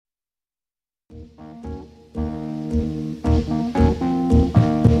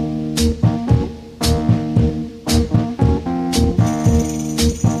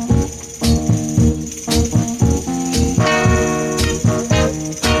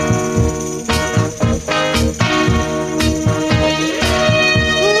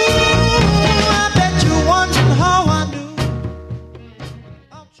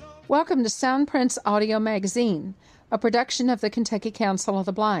Welcome to Soundprints Audio Magazine, a production of the Kentucky Council of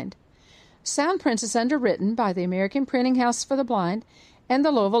the Blind. Soundprints is underwritten by the American Printing House for the Blind and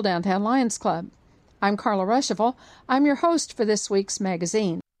the Louisville Downtown Lions Club. I'm Carla Ruschival. I'm your host for this week's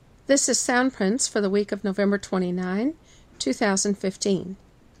magazine. This is Soundprints for the week of November 29, 2015.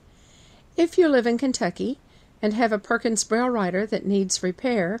 If you live in Kentucky and have a Perkins Braille writer that needs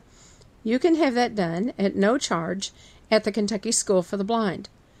repair, you can have that done at no charge at the Kentucky School for the Blind.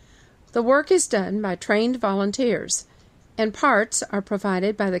 The work is done by trained volunteers, and parts are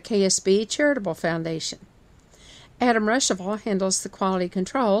provided by the KSB Charitable Foundation. Adam Ruschival handles the quality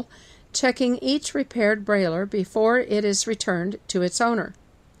control, checking each repaired Brailler before it is returned to its owner.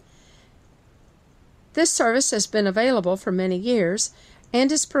 This service has been available for many years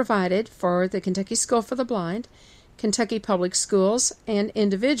and is provided for the Kentucky School for the Blind, Kentucky Public Schools, and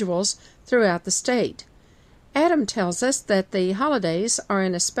individuals throughout the state. Adam tells us that the holidays are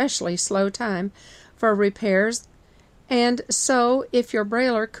an especially slow time for repairs, and so if your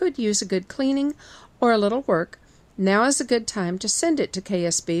Brailler could use a good cleaning or a little work, now is a good time to send it to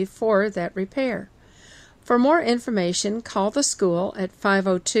KSB for that repair. For more information, call the school at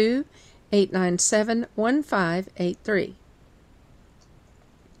 502-897-1583.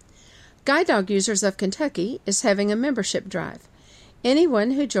 Guide Dog Users of Kentucky is having a membership drive.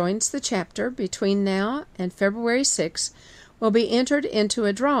 Anyone who joins the chapter between now and February 6 will be entered into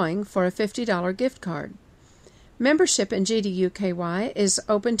a drawing for a $50 gift card. Membership in GDUKY is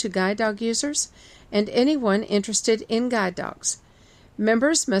open to guide dog users and anyone interested in guide dogs.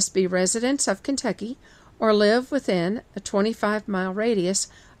 Members must be residents of Kentucky or live within a 25-mile radius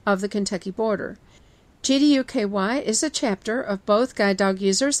of the Kentucky border. GDUKY is a chapter of both Guide Dog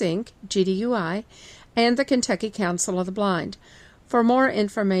Users, Inc., GDUI, and the Kentucky Council of the Blind. For more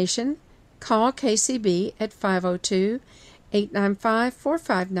information, call KCB at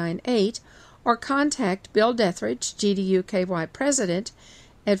 502-895-4598 or contact Bill Dethridge, GDUKY President,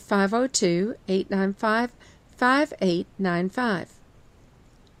 at 502-895-5895.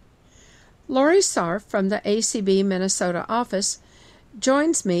 Lori Sarf from the ACB Minnesota office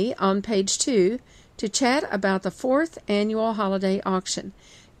joins me on page 2 to chat about the 4th annual holiday auction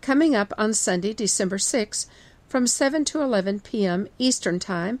coming up on Sunday, December 6, from 7 to 11 p.m. Eastern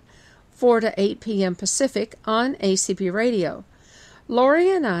Time, 4 to 8 p.m. Pacific on ACB Radio.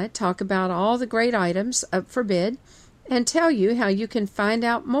 Lori and I talk about all the great items up for bid and tell you how you can find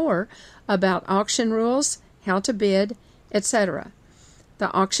out more about auction rules, how to bid, etc.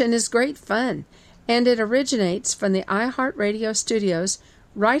 The auction is great fun, and it originates from the iHeartRadio studios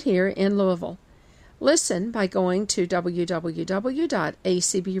right here in Louisville. Listen by going to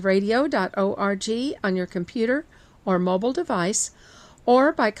www.acbradio.org on your computer or mobile device,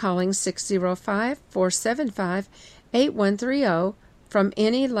 or by calling 605-475-8130 from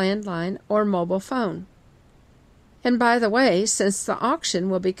any landline or mobile phone. And by the way, since the auction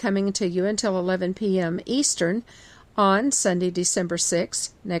will be coming to you until 11 p.m. Eastern on Sunday, December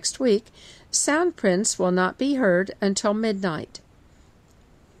 6, next week, Soundprints will not be heard until midnight.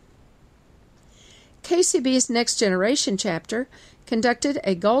 KCB's Next Generation chapter conducted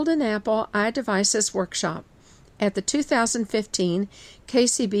a Golden Apple iDevices workshop at the 2015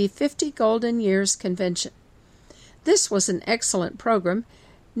 KCB 50 Golden Years Convention. This was an excellent program,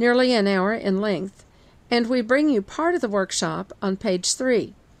 nearly an hour in length, and we bring you part of the workshop on page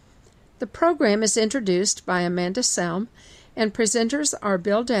 3. The program is introduced by Amanda Selm, and presenters are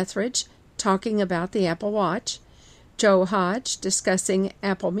Bill Dethridge talking about the Apple Watch, Joe Hodge discussing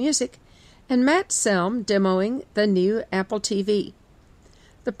Apple Music, and Matt Selm demoing the new Apple TV.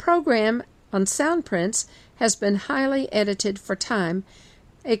 The program on Soundprints has been highly edited for time.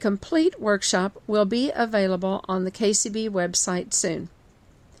 A complete workshop will be available on the KCB website soon.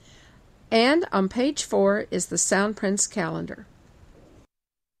 And on page 4 is the Soundprints calendar.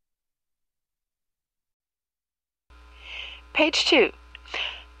 Page 2.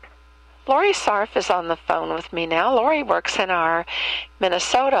 Lori Sarf is on the phone with me now. Lori works in our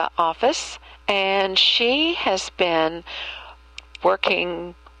Minnesota office, and she has been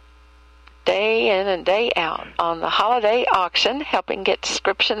working day in and day out on the holiday auction, helping get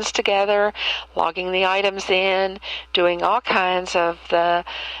descriptions together, logging the items in, doing all kinds of the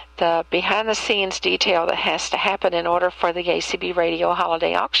behind-the-scenes detail that has to happen in order for the ACB Radio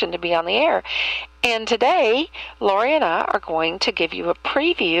Holiday Auction to be on the air. And today, Lori and I are going to give you a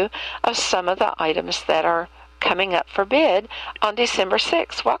preview of some of the items that are coming up for bid on December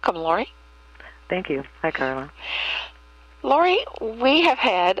 6th. Welcome, Lori. Thank you. Hi, Carla. Lori, we have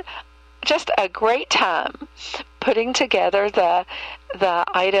had just a great time putting together the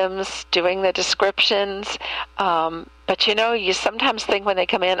items, doing the descriptions. But you sometimes think when they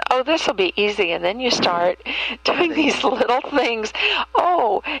come in, oh, this will be easy, and then you start doing these little things.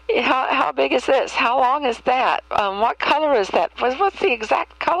 Oh, how big is this? How long is that? What color is that? What's the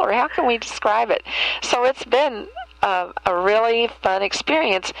exact color? How can we describe it? So it's been a really fun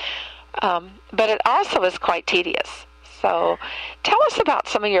experience, but it also is quite tedious. So tell us about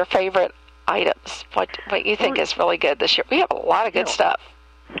some of your favorite items, what you think is really good this year. We have a lot of good stuff.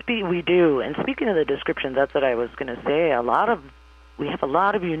 We do. And speaking of the descriptions, that's what I was going to say. We have a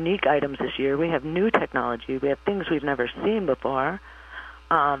lot of unique items this year. We have new technology. We have things we've never seen before.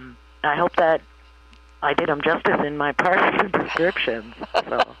 I hope that I did them justice in my part of the descriptions.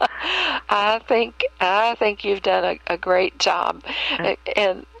 So. I think you've done a great job.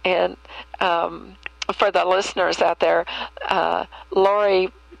 And for the listeners out there,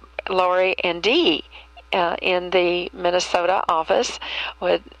 Lori and Dee in the Minnesota office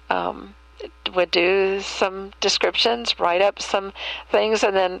would do some descriptions, write up some things,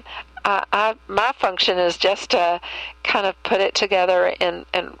 and then my function is just to kind of put it together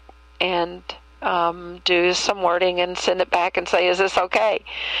and do some wording and send it back and say, is this okay?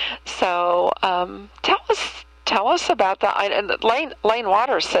 So tell us about that. Lane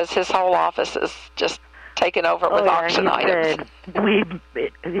Waters says his whole office is just taken over with auction items. He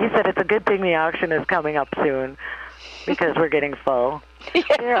said it's a good thing the auction is coming up soon because we're getting full. Yeah.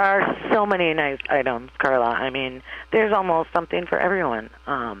 There are so many nice items, Carla. I mean, there's almost something for everyone.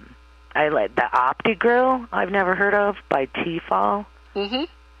 I like the OptiGrill I've never heard of by Tefal. Mm-hmm.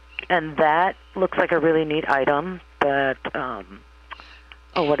 And that looks like a really neat item that,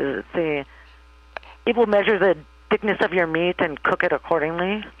 what does it say? It will measure the thickness of your meat and cook it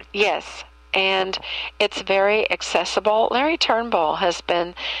accordingly. Yes. And it's very accessible. Larry Turnbull has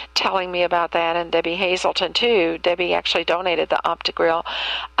been telling me about that, and Debbie Hazelton too. Debbie actually donated the OptiGrill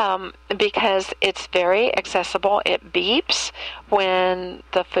because it's very accessible. It beeps when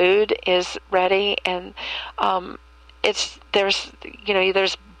the food is ready, and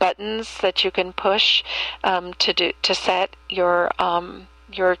there's buttons that you can push to set your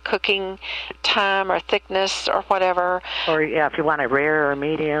cooking time or thickness or whatever. Or if you want it rare or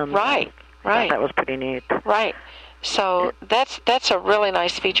medium. Right. Right. That was pretty neat. Right. So that's a really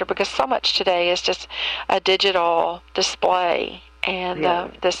nice feature because so much today is just a digital display, and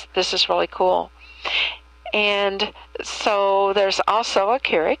this is really cool. And so there's also a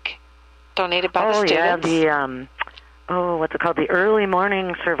Keurig donated by the students. What's it called? The Early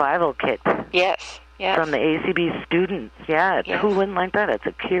Morning Survival Kit. Yes. From the ACB students. Yeah, who wouldn't like that? It's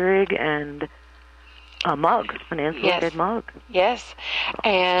a Keurig and a mug, an insulated mug. Yes,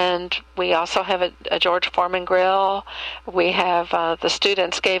 and we also have a George Foreman grill. We have the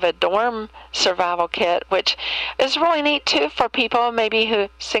students gave a dorm survival kit, which is really neat too for people, maybe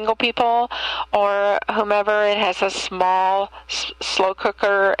single people or whomever. It has a small slow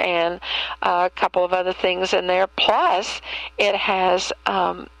cooker and a couple of other things in there. Plus, it has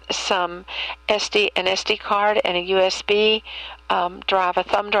some an SD card and a USB drive, a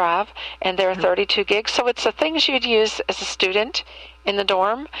thumb drive, and they're 32 gigs. So it's the things you'd use as a student in the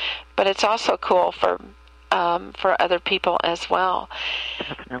dorm, but it's also cool for other people as well.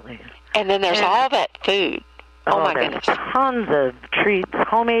 Definitely. And then there's all that food. Oh my goodness. Tons of treats,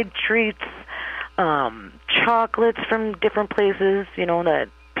 homemade treats, chocolates from different places, that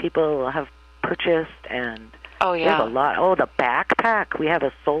people have purchased, and there's a lot. Oh, the backpack. We have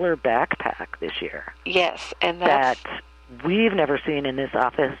a solar backpack this year. Yes, and that we've never seen in this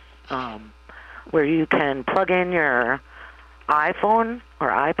office, where you can plug in your iPhone or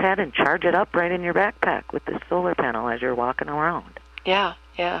iPad and charge it up right in your backpack with this solar panel as you're walking around. Yeah.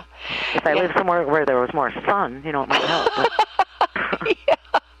 If I live somewhere where there was more sun, it might help.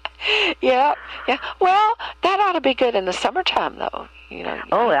 Yeah. Well, that ought to be good in the summertime, though.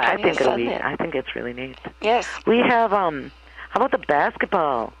 I think it's really neat. Yes. We have how about the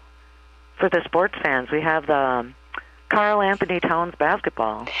basketball for the sports fans? We have the Karl Anthony Towns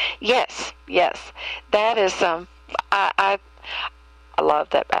basketball. Yes. That is I love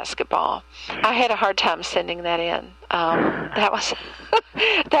that basketball. I had a hard time sending that in. That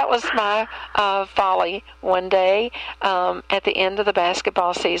was my folly one day at the end of the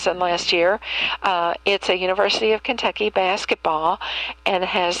basketball season last year. It's a University of Kentucky basketball and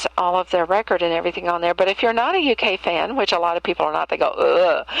has all of their record and everything on there. But if you're not a UK fan, which a lot of people are not, they go,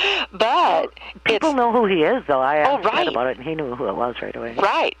 ugh. But people know who he is, though. I asked right. about it, and he knew who it was right away.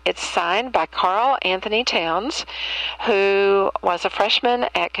 Right. It's signed by Karl Anthony Towns, who was a freshman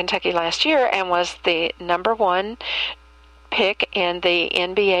at Kentucky last year and was the number one pick in the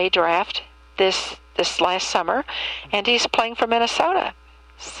NBA draft this last summer, and he's playing for Minnesota.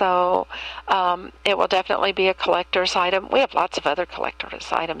 So it will definitely be a collector's item. We have lots of other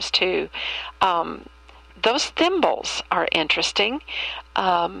collector's items too. Those thimbles are interesting.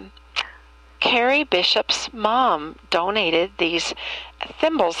 Carrie Bishop's mom donated these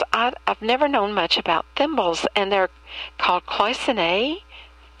thimbles. I've never known much about thimbles, and they're called cloisonne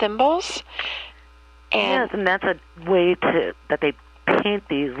thimbles. Yes, and that's a way that they paint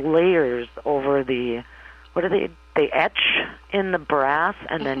these layers over the, what do they etch in the brass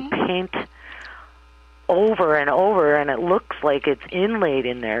and then paint over and over, and it looks like it's inlaid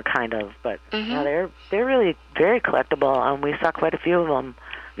in there, kind of. But yeah, they're really very collectible, and we saw quite a few of them.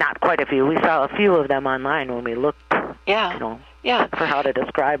 Not quite a few. We saw a few of them online when we looked. Yeah. For how to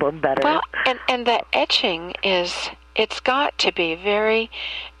describe them better. Well, and the etching it's got to be very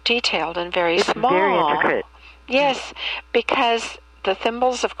detailed and very small. Very intricate. Yes, because the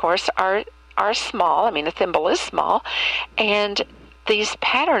thimbles, of course, are small. I mean, a thimble is small, and these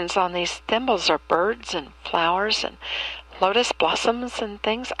patterns on these thimbles are birds and flowers and lotus blossoms and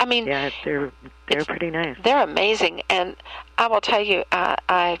things. I mean, yeah, they're pretty nice. They're amazing, and I will tell you,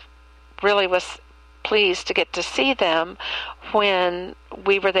 I really was pleased to get to see them when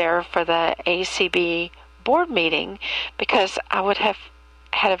we were there for the ACB board meeting, because I would have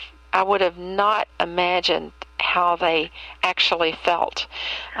not imagined how they actually felt.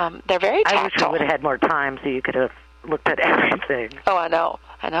 They're very tactile. I wish we would have had more time so you could have looked at everything. Oh, I know.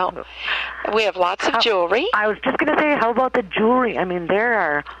 We have lots of jewelry. I was just going to say, how about the jewelry? I mean, there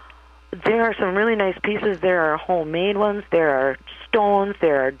are some really nice pieces. There are homemade ones. There are stones.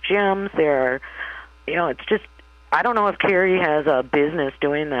 There are gems. There are, it's just, I don't know if Carrie has a business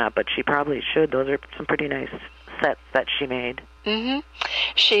doing that, but she probably should. Those are some pretty nice sets that she made.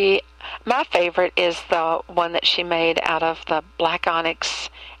 My favorite is the one that she made out of the black onyx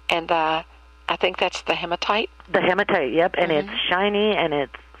and I think that's the hematite. The hematite, yep, and it's shiny, and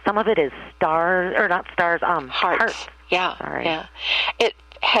some of it is stars, or not stars, hearts. Yeah, Sorry. Yeah. It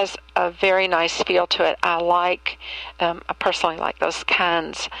has a very nice feel to it. I personally like those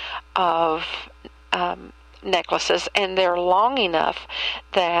kinds of necklaces, and they're long enough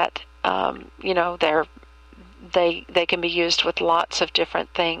that they can be used with lots of different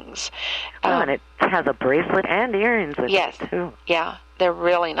things. And it has a bracelet and earrings with it too. Yeah, they're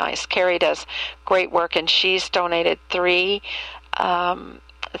really nice. Carrie does great work, and she's donated three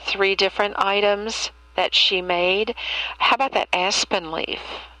different items that she made. How about that aspen leaf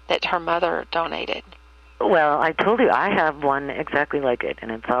that her mother donated? Well, I told you I have one exactly like it,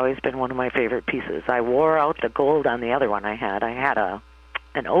 and it's always been one of my favorite pieces. I wore out the gold on the other one I had. I had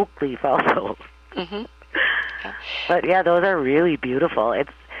an oak leaf also. Yeah. But yeah, those are really beautiful.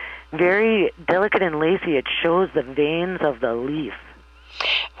 It's very delicate and lacy. It shows the veins of the leaf.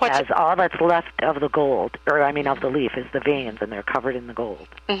 As all that's left of the gold, of the leaf, is the veins, and they're covered in the gold.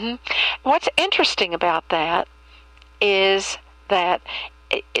 What's interesting about that is that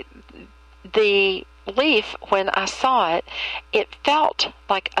the leaf, when I saw it, it felt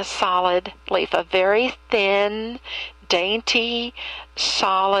like a solid leaf, a very thin, dainty,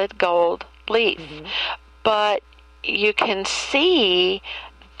 solid gold leaf. But you can see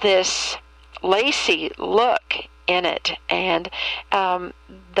this lacy look in it, and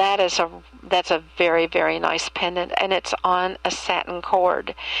that's a very, very nice pendant, and it's on a satin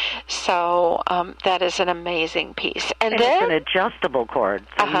cord. So that is an amazing piece. And then it's an adjustable cord,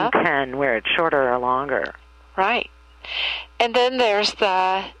 so you can wear it shorter or longer. Right. And then there's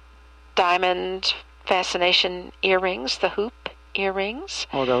the diamond fascination earrings, the hoop earrings.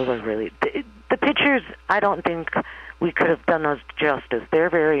 Oh, those are really... The pictures, I don't think we could have done those justice. They're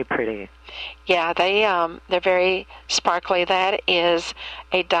very pretty. Yeah, they're very sparkly. That is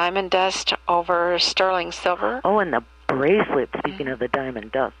a diamond dust over sterling silver. Oh, and the bracelet, speaking of the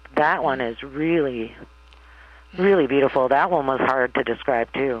diamond dust, that one is really, really beautiful. That one was hard to describe,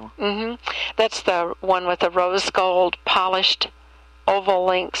 too. That's the one with the rose gold polished oval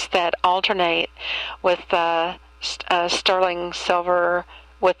links that alternate with the sterling silver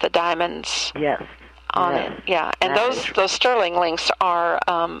with the diamonds on it. Yeah, and those sterling links are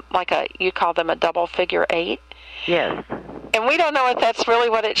you call them a double figure 8. Yes. And we don't know if that's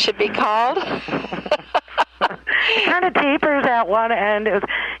really what it should be called. It kind of tapers at one end.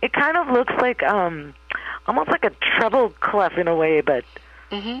 It kind of looks like almost like a treble clef in a way, but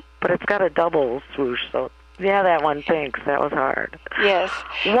it's got a double swoosh. So yeah, that one. Thanks. That was hard. Yes.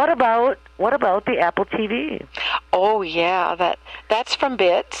 What about the Apple TV? Oh yeah, that's from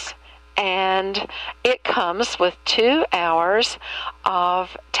Bits, and it comes with 2 hours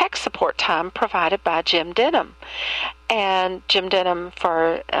of tech support time provided by Jim Denham. And Jim Denham,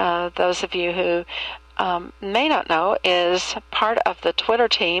 for those of you who may not know, is part of the Twitter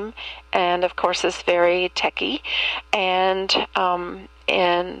team, and of course is very techie, and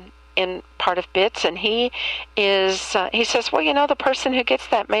in part of BITS, and he says, well, the person who gets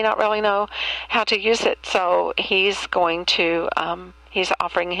that may not really know how to use it, so he's going to he's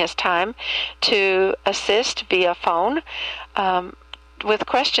offering his time to assist via phone with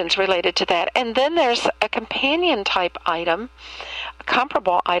questions related to that. And then there's a companion type item, a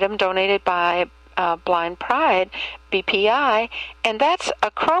comparable item donated by Blind Pride, BPI, and that's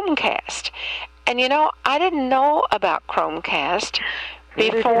a Chromecast. And I didn't know about Chromecast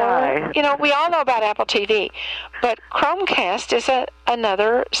before. We all know about Apple TV, but Chromecast is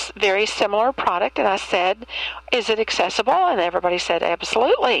another very similar product. And I said, is it accessible? And everybody said,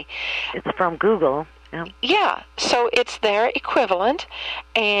 absolutely. It's from Google. Yeah, so it's their equivalent,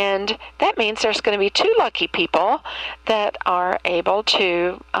 and that means there's going to be 2 lucky people that are able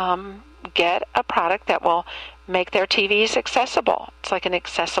to get a product that will make their TVs accessible. It's like an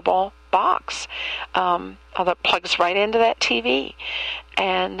accessible box that plugs right into that TV.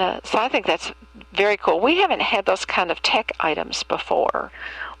 And so I think that's very cool. We haven't had those kind of tech items before.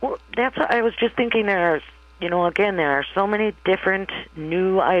 Well, that's what I was just thinking. There are so many different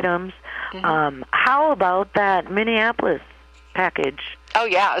new items. Mm-hmm. How about that Minneapolis package? Oh,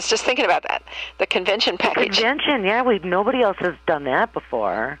 yeah, I was just thinking about that. The convention package. Convention, yeah, nobody else has done that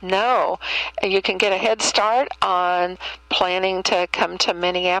before. No. You can get a head start on planning to come to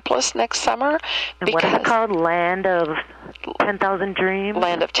Minneapolis next summer. And what is it called? Land of 10,000 Dreams?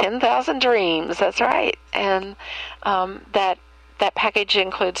 Land of 10,000 Dreams, that's right. And that package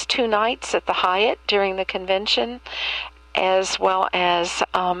includes 2 nights at the Hyatt during the convention, as well as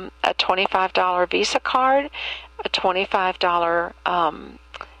a $25 Visa card, a $25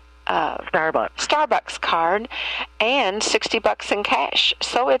 Starbucks card, and $60 in cash.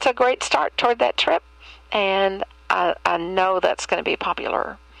 So it's a great start toward that trip, and I know that's going to be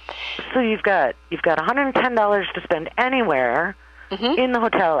popular. So you've got $110 to spend anywhere, mm-hmm. in the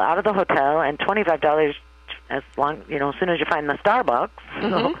hotel, out of the hotel, and $25 as soon as you find the Starbucks.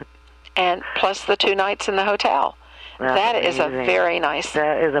 Mm-hmm. And plus the 2 nights in the hotel. That is a very nice.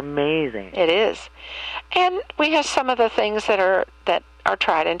 That is amazing. It is. And we have some of the things that are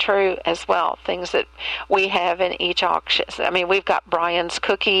tried and true as well, things that we have in each auction. I mean, we've got Brian's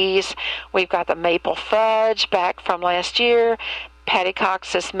cookies, we've got the maple fudge back from last year. Patty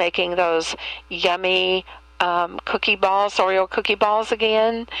Cox is making those yummy cookie balls, Oreo cookie balls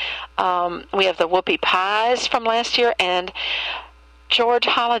again. We have the whoopie pies from last year, and George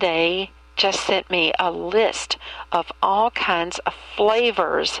Holliday just sent me a list of all kinds of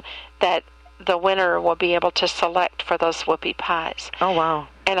flavors that the winner will be able to select for those whoopie pies. Oh, wow.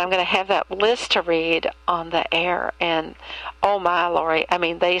 And I'm going to have that list to read on the air. And, oh, my, Lori, I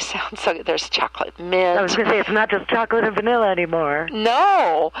mean, they sound so good. There's chocolate mint. I was going to say, it's not just chocolate and vanilla anymore.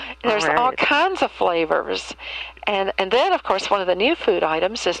 No. There's all kinds of flavors. And then, of course, one of the new food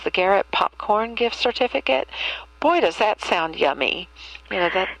items is the Garrett popcorn gift certificate. Boy, does that sound yummy.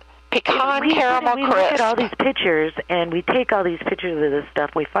 That pecan caramel crisp. We look at all these pictures, and we take all these pictures of this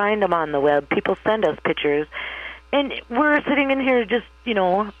stuff. We find them on the web. People send us pictures, and we're sitting in here just,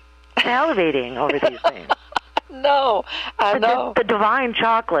 salivating over these things. No, I know. The divine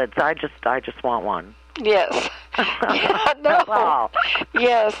chocolates. I just want one. Yes. Yeah, no. Wow.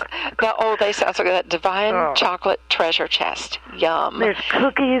 Yes. No, they sound so good. That divine chocolate treasure chest. Yum. There's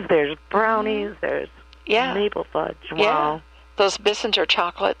cookies. There's brownies. There's maple fudge. Wow. Yeah. Those Bissinger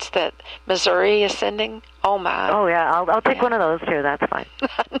chocolates that Missouri is sending. Oh, my. Oh, yeah. I'll take one of those, too. That's fine.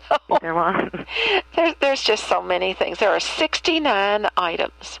 No. There's just so many things. There are 69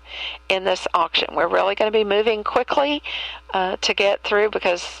 items in this auction. We're really going to be moving quickly to get through,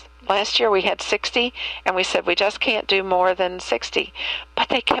 because last year we had 60, and we said we just can't do more than 60. But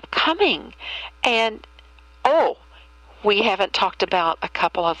they kept coming. And, we haven't talked about a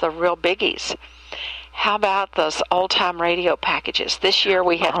couple of the real biggies. How about those old-time radio packages? This year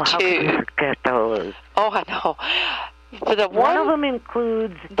we have 2. How can you forget those? Oh, I know. One of them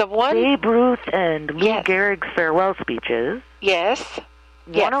includes Babe Ruth and Lou Gehrig's farewell speeches. Yes.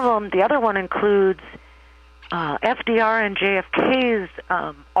 One of them, the other one includes FDR and JFK's,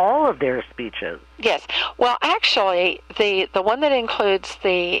 all of their speeches. Yes. Well, actually, the one that includes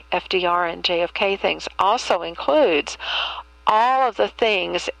the FDR and JFK things also includes all of the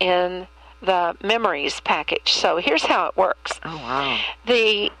things in the memories package. So here's how it works. Oh, wow.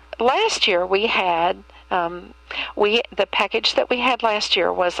 Last year we had the package that we had last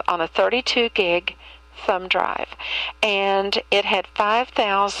year was on a 32 gig thumb drive, and it had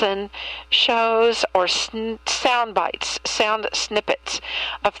 5,000 shows or sound bites, sound snippets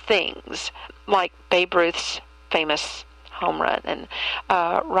of things like Babe Ruth's famous home run, and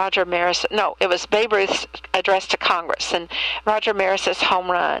Roger Maris. No, it was Babe Ruth's address to Congress, and Roger Maris's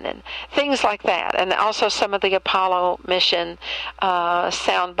home run, and things like that, and also some of the Apollo mission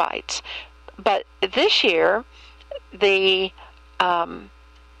sound bites. But this year, the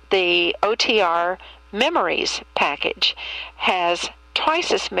OTR Memories package has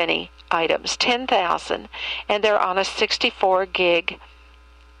twice as many items, 10,000, and they're on a 64 gig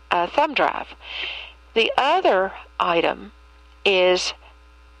thumb drive. The other item is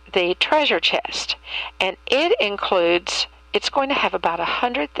the treasure chest, and it's going to have about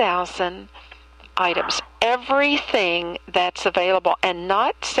 100,000 items, everything that's available, and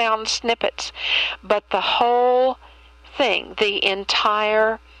not sound snippets, but the whole thing, the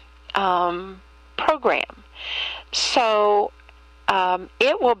entire program. So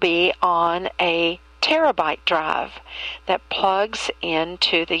it will be on a terabyte drive that plugs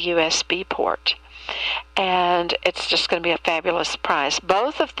into the USB port. And it's just going to be a fabulous prize.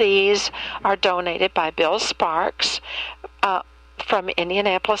 Both of these are donated by Bill Sparks from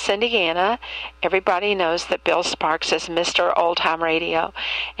Indianapolis, Indiana. Everybody knows that Bill Sparks is Mr. Old Time Radio.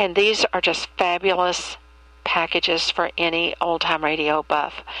 And these are just fabulous packages for any old time radio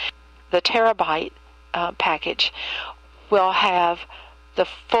buff. The terabyte package will have the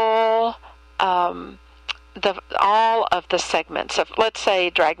full all of the segments of, let's say,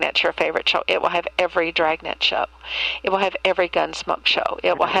 Dragnet's your favorite show. It will have every Dragnet show. It will have every Gunsmoke show.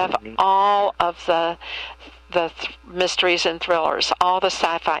 It will have all of the mysteries and thrillers, all the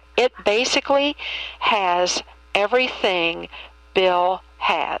sci-fi. It basically has everything Bill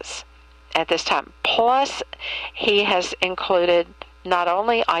has at this time. Plus, he has included not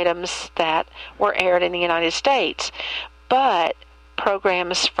only items that were aired in the United States, but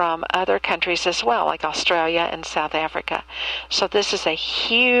programs from other countries as well, like Australia and South Africa. So this is a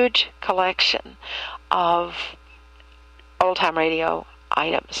huge collection of old-time radio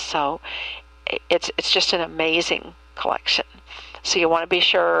items. So it's just an amazing collection. So you want to be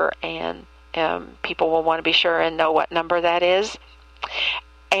sure, and people will want to be sure and know what number that is,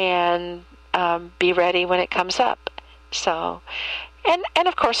 and be ready when it comes up. So, and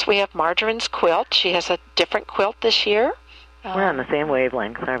of course we have Marjorie's quilt. She has a different quilt this year. We're on the same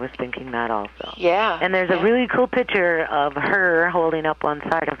wavelength. I was thinking that also. Yeah. And there's a really cool picture of her holding up one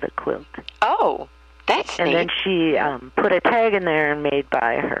side of the quilt. Oh, that's neat. And then she put a tag in there and made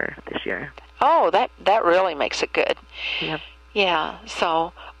by her this year. Oh, that really makes it good. Yep. Yeah.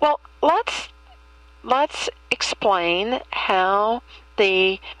 So, well, let's explain how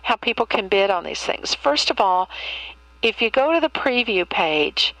people can bid on these things. First of all, if you go to the preview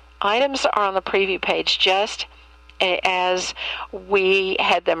page, items are on the preview page just as we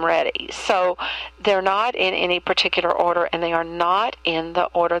had them ready. So they're not in any particular order, and they are not in the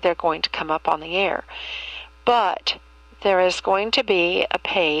order they're going to come up on the air. But there is going to be a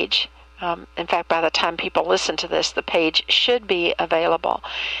page. In fact, by the time people listen to this, the page should be available,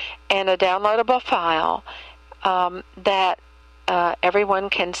 and a downloadable file that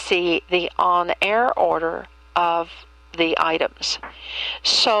everyone can see the on-air order of the items.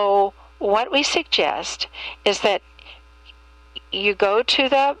 So what we suggest is that you go to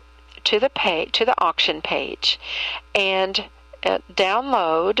the auction page and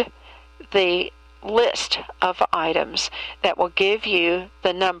download the list of items that will give you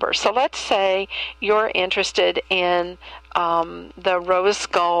the number. So let's say you're interested in the rose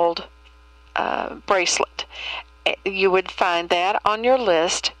gold bracelet. You would find that on your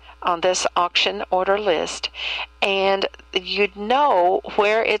list, on this auction order list, and you'd know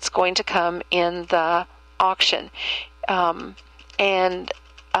where it's going to come in the auction.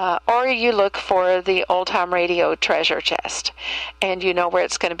 Or you look for the Old Time Radio treasure chest, and you know where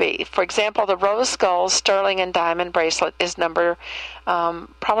it's going to be. For example, the rose gold sterling and diamond bracelet is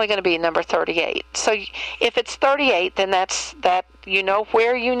probably going to be number 38. So if it's 38, then that's you know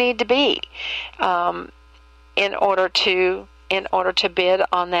where you need to be in order to bid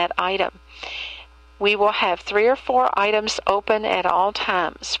on that item. We will have 3 or 4 items open at all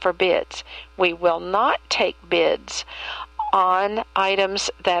times for bids. We will not take bids on items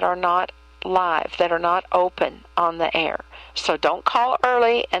that are not live, that are not open on the air. So don't call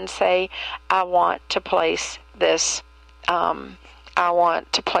early and say, I want to place this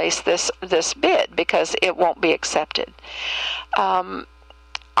this bid, because it won't be accepted.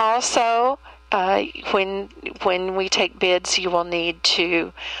 Also, when we take bids, you'll need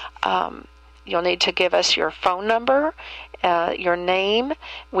to give us your phone number, your name.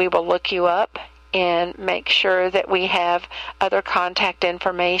 We will look you up and make sure that we have other contact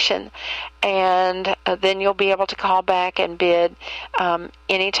information. And then you'll be able to call back and bid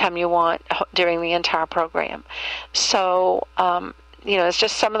anytime you want during the entire program. So, it's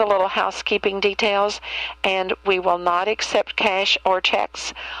just some of the little housekeeping details. And we will not accept cash or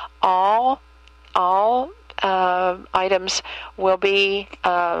checks. All items will be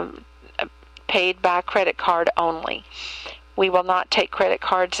paid by credit card only. We will not take credit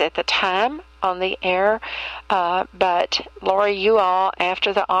cards at the time on the air, but Lori, you all,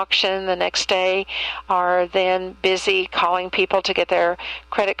 after the auction the next day, are then busy calling people to get their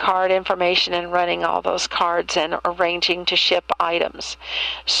credit card information and running all those cards and arranging to ship items.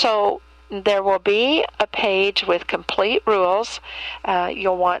 So there will be a page with complete rules.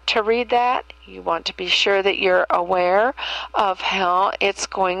 You'll want to read that. You want to be sure that you're aware of how it's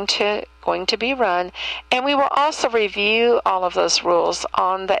going to be run, and we will also review all of those rules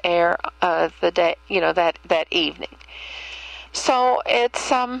on the air the day that evening. So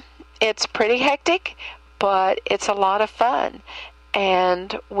it's pretty hectic, but it's a lot of fun,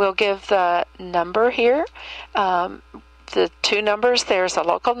 and we'll give the number here. The two numbers, there's a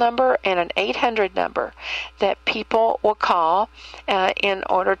local number and an 800 number that people will call in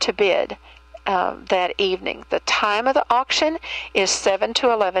order to bid that evening. The time of the auction is 7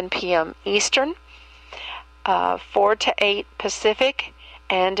 to 11 p.m. Eastern, 4 to 8 Pacific,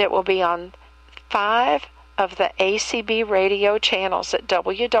 and it will be on 5 of the ACB radio channels at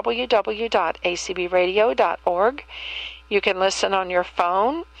www.acbradio.org. You can listen on your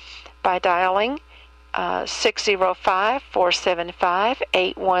phone by dialing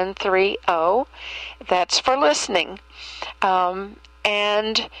 605-475-8130. That's for listening.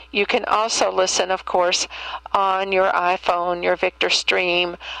 And you can also listen, of course, on your iPhone, your Victor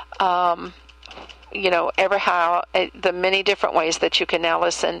Stream, the many different ways that you can now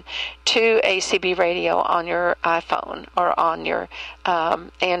listen to ACB radio on your iPhone or on your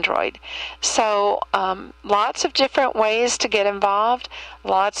Android. So lots of different ways to get involved,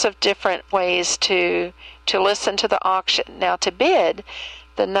 lots of different ways to listen to the auction. Now, to bid,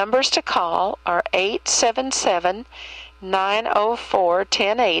 the numbers to call are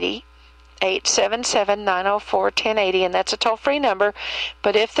 877-904-1080, 877-904-1080, and that's a toll-free number.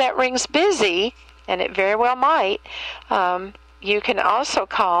 But if that rings busy, and it very well might, you can also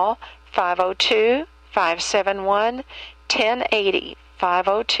call 502-571-1080,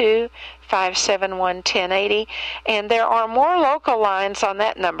 502-571-1080, and there are more local lines on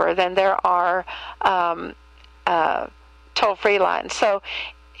that number than there are toll-free lines. So,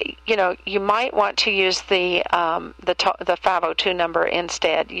 you might want to use the 502 number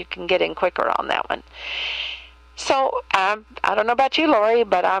instead. You can get in quicker on that one. So I don't know about you, Lori,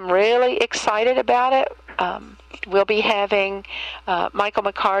 but I'm really excited about it. We'll be having Michael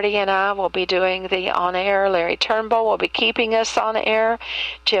McCarty and I will be doing the on-air. Larry Turnbull will be keeping us on air.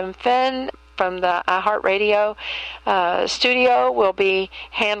 Jim Finn from the iHeartRadio studio will be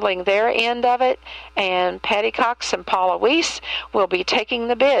handling their end of it, and Patty Cox and Paula Weiss will be taking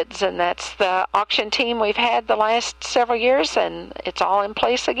the bids, and that's the auction team we've had the last several years, and it's all in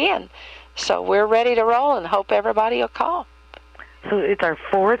place again. So we're ready to roll and hope everybody will call. So it's our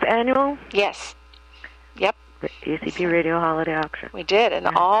 4th annual? Yes. Yep. ACB Radio Holiday Auction. We did, and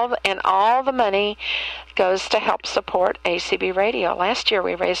all the money goes to help support ACB Radio. Last year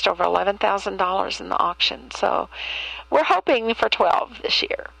we raised over $11,000 in the auction, so we're hoping for 12 this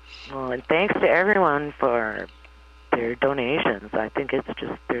year. Well, and thanks to everyone for their donations. I think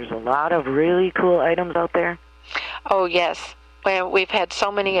there's a lot of really cool items out there. Oh, yes. Well, we've had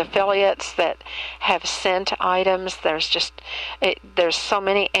so many affiliates that have sent items. There's so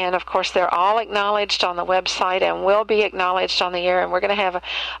many, and of course they're all acknowledged on the website and will be acknowledged on the air. And we're going to have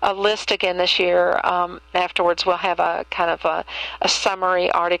a list again this year. Afterwards, we'll have a kind of a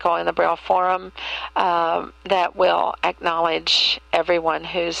summary article in the Braille Forum that will acknowledge everyone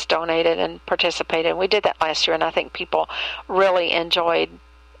who's donated and participated. We did that last year, and I think people really enjoyed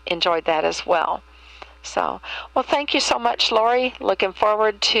that as well. So, well, thank you so much, Lori. Looking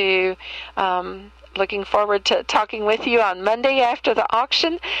forward to talking with you on Monday after the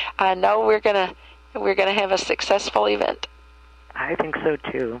auction. I know we're gonna have a successful event. I think so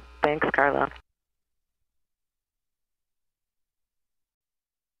too. Thanks, Carla.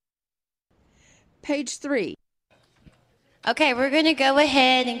 Page 3. Okay, we're going to go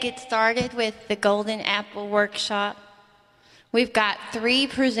ahead and get started with the Golden Apple Workshop. We've got 3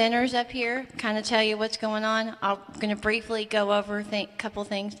 presenters up here, kind of tell you what's going on. I'm going to briefly go over a couple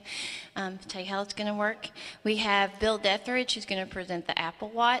things, tell you how it's going to work. We have Bill Deathridge, who's going to present the Apple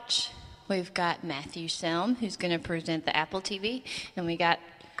Watch. We've got Matthew Selm, who's going to present the Apple TV. And we got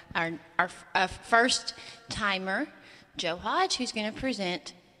our first timer, Joe Hodge, who's going to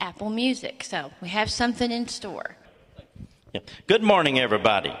present Apple Music. So we have something in store. Yeah. Good morning,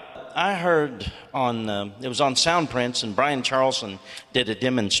 everybody. I heard it was on Soundprints, and Brian Charlson did a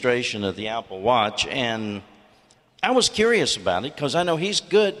demonstration of the Apple Watch, and I was curious about it because I know he's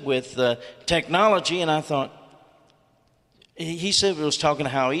good with technology, and I thought, he said he was talking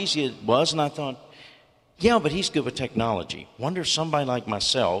how easy it was, and I thought, yeah, but he's good with technology. Wonder if somebody like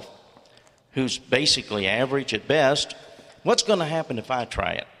myself, who's basically average at best, what's going to happen if I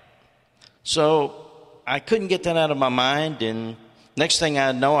try it? So I couldn't get that out of my mind, and next thing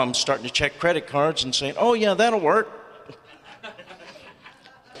I know, I'm starting to check credit cards and saying, oh, yeah, that'll work.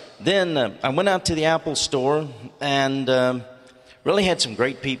 Then I went out to the Apple store and really had some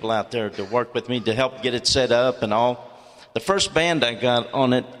great people out there to work with me to help get it set up and all. The first band I got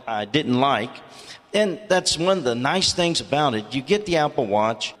on it I didn't like, and that's one of the nice things about it. You get the Apple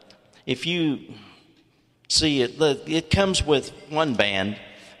Watch. If you see it, it comes with one band,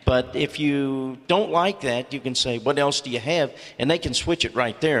 but if you don't like that, you can say, what else do you have? And they can switch it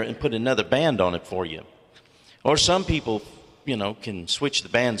right there and put another band on it for you. Or some people, can switch the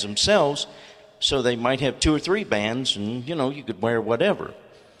bands themselves, so they might have 2 or 3 bands, and, you could wear whatever.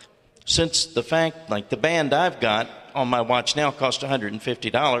 Since the fact, like the band I've got on my watch now cost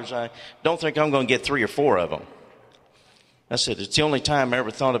 $150, I don't think I'm going to get 3 or 4 of them. That's it. It's the only time I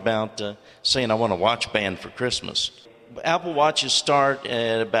ever thought about saying I want a watch band for Christmas. Apple Watches start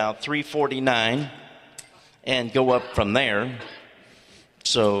at about $349 and go up from there.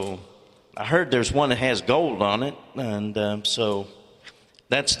 So I heard there's one that has gold on it, and so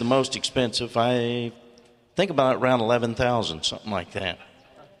that's the most expensive. I think about around $11,000, something like that.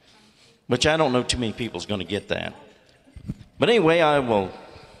 Which I don't know too many people's going to get that. But anyway, I will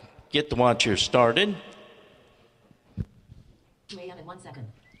get the watch here started. 2 a.m. in 1 second.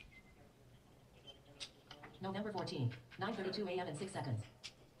 November 14, 9:32 a.m. in 6 seconds.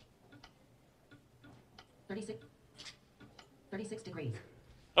 36 degrees.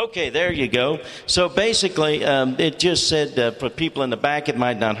 Okay, there you go. So basically, it just said, for people in the back it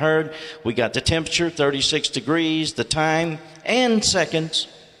might not heard, we got the temperature, 36 degrees, the time, and seconds,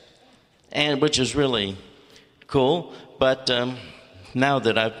 and which is really cool. But now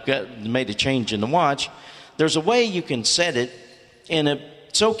that I've made a change in the watch, there's a way you can set it, and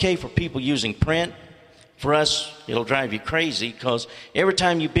it's okay for people using print. For us, it'll drive you crazy because every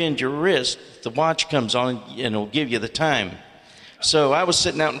time you bend your wrist, the watch comes on and it'll give you the time. So I was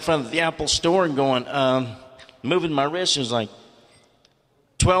sitting out in front of the Apple store and going, moving my wrist, and it was like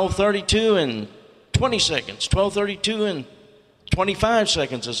 12:32 and 20 seconds, 12:32 and 25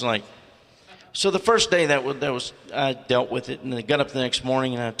 seconds. It's like, so the first day that was I dealt with it, and I got up the next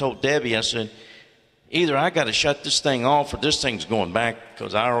morning and I told Debbie, I said, either I got to shut this thing off or this thing's going back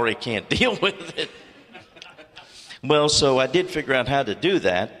because I already can't deal with it. Well, so I did figure out how to do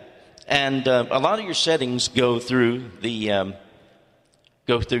that, and a lot of your settings go through your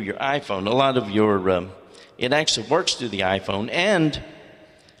iPhone. A lot of your it actually works through the iPhone, and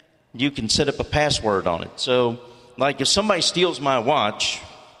you can set up a password on it. So, like if somebody steals my watch,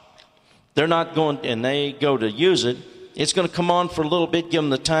 they're not going, and they go to use it, it's going to come on for a little bit, give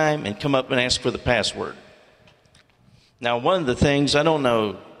them the time, and come up and ask for the password. Now, one of the things, I don't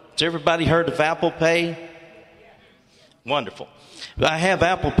know, has everybody heard of Apple Pay? Wonderful. I have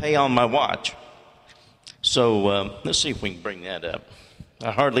Apple Pay on my watch. So let's see if we can bring that up. I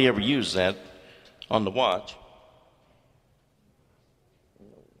hardly ever use that on the watch.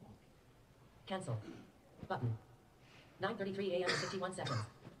 Cancel. Button. 9:33 a.m. 51 seconds.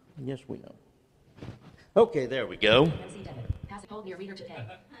 Yes, we know. Okay, there we go. MC debit. Pass hold near reader to pay.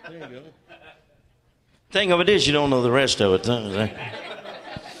 There you go. Thing of it is, you don't know the rest of it.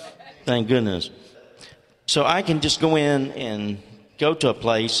 Thank goodness. So I can just go in and go to a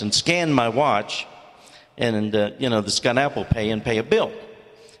place and scan my watch, and that's got Apple Pay, and pay a bill.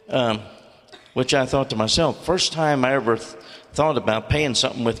 Which I thought to myself, first time I ever thought about paying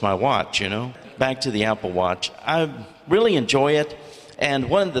something with my watch, Back to the Apple Watch. I really enjoy it, and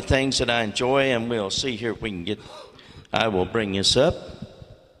one of the things that I enjoy, and we'll see here if we can I will bring this up.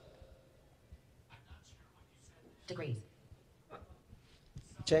 Degrees.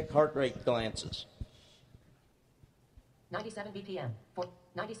 Check heart rate glances. 97 BPM.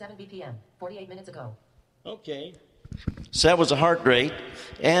 97 BPM. 48 minutes ago. Okay. So that was a heart rate.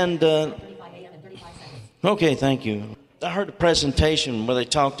 And, 35 a.m. and 35 seconds. Okay, thank you. I heard a presentation where they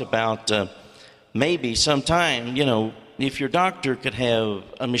talked about maybe sometime, if your doctor could have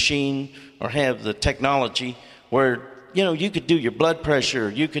a machine or have the technology where, you could do your blood pressure,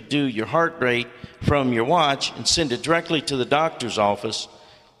 you could do your heart rate from your watch and send it directly to the doctor's office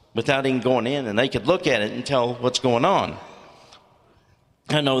without even going in, and they could look at it and tell what's going on.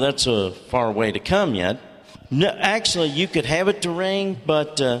 I know that's a far way to come yet. No, actually, you could have it to ring,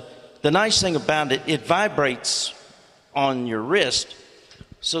 but the nice thing about it, it vibrates on your wrist.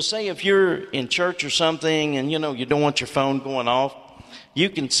 So say if you're in church or something and, you don't want your phone going off, you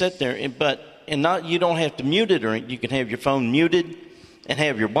can sit there, you don't have to mute it, or you can have your phone muted and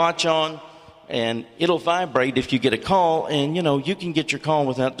have your watch on, and it'll vibrate if you get a call, and, you can get your call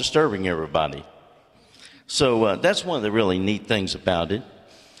without disturbing everybody. So that's one of the really neat things about it.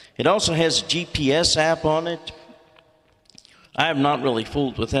 It also has a GPS app on it. I have not really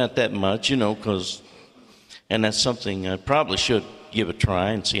fooled with that much, and that's something I probably should give a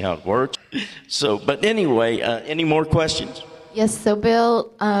try and see how it works. So, but anyway, any more questions? Yes, so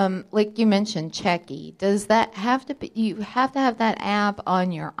Bill, like you mentioned, Checky, does that have to be, you have to have that app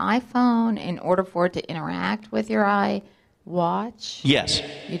on your iPhone in order for it to interact with your iWatch? Yes.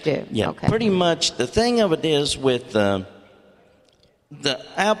 You do? Yeah, okay. Pretty much. The thing of it is with the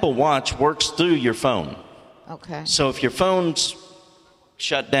Apple Watch works through your phone. Okay. So if your phone's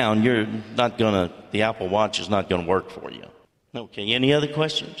shut down, the Apple Watch is not going to work for you. Okay, any other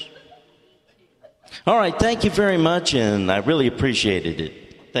questions? All right, thank you very much, and I really appreciated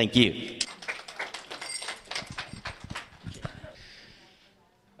it. Thank you.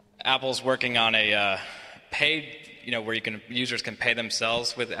 Apple's working on a paid, where users can pay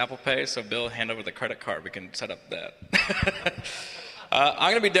themselves with Apple Pay. So Bill, hand over the credit card. We can set up that.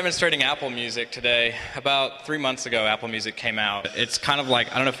 I'm going to be demonstrating Apple Music today. About 3 months ago, Apple Music came out. It's kind of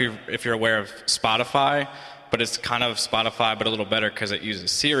like, I don't know if you're aware of Spotify, but it's kind of Spotify, but a little better because it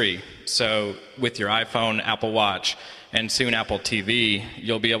uses Siri. So with your iPhone, Apple Watch, and soon Apple TV,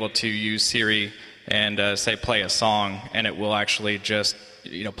 you'll be able to use Siri and say play a song, and it will actually just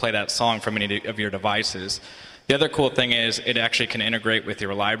play that song from any of your devices. The other cool thing is it actually can integrate with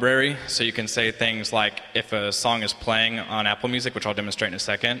your library, so you can say things like if a song is playing on Apple Music, which I'll demonstrate in a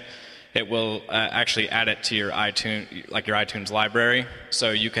second, it will actually add it to your iTunes library,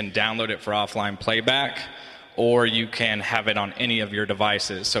 so you can download it for offline playback, or you can have it on any of your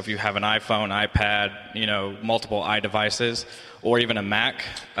devices. So if you have an iPhone, iPad, multiple iDevices, or even a Mac,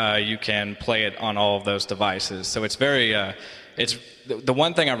 you can play it on all of those devices. So it's very, the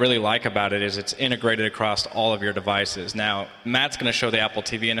one thing I really like about it is it's integrated across all of your devices. Now, Matt's going to show the Apple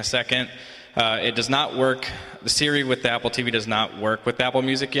TV in a second. It does not work, the Siri with the Apple TV does not work with Apple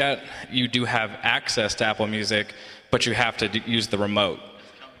Music yet. You do have access to Apple Music, but you have to use the remote.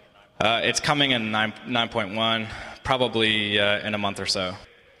 It's coming in 9.1, probably in a month or so.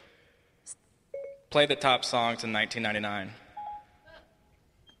 Play the top songs in 1999.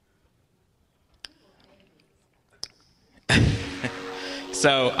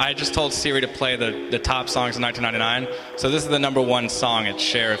 So I just told Siri to play the top songs in 1999. So this is the number one song. It's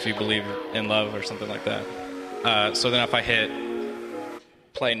Cher, If You Believe in Love, or something like that. So then if I hit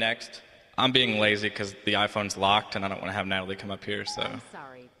play next, I'm being lazy because the iPhone's locked and I don't want to have Natalie come up here. So. I'm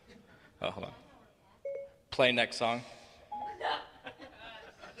sorry. Oh, hold on. Play next song.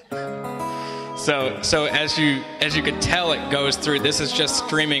 So as you can tell, it goes through. This is just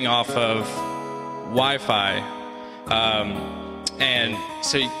streaming off of Wi-Fi, and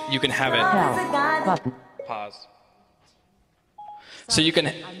so you can have it. Pause. So you can.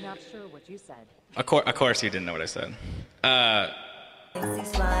 I'm not sure what you said. Of course, you didn't know what I said.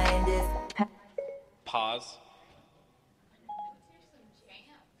 Pause.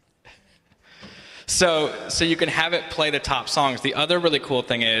 So you can have it play the top songs. The other really cool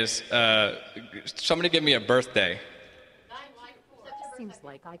thing is, somebody give me a birthday. Seems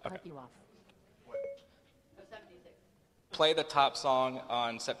like I cut you off. Play the top song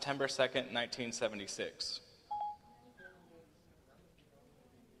on September 2nd, 1976.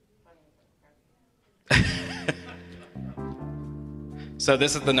 So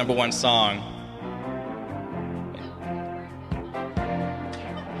this is the number one song.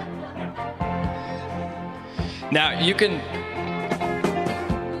 Now you can.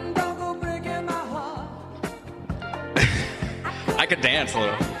 I could dance a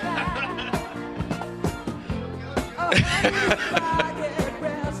little.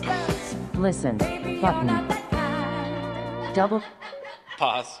 Listen, button. Double.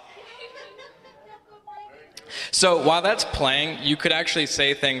 Pause. So while that's playing, you could actually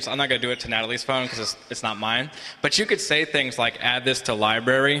say things. I'm not going to do it to Natalie's phone because it's not mine. But you could say things like add this to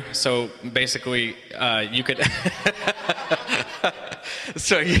library. So basically, you could.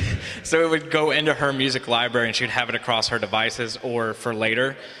 So it would go into her music library and she'd have it across her devices or for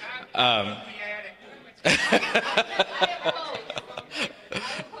later. Hell,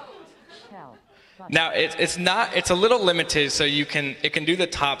 Now it's a little limited, so it can do the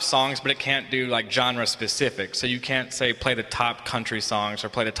top songs, but it can't do like genre specific. So you can't say play the top country songs or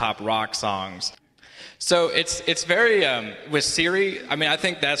play the top rock songs. So it's very with Siri. I mean, I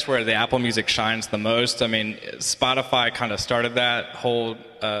think that's where the Apple Music shines the most. I mean, Spotify kind of started that whole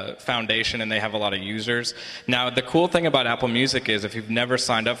foundation, and they have a lot of users. Now, the cool thing about Apple Music is if you've never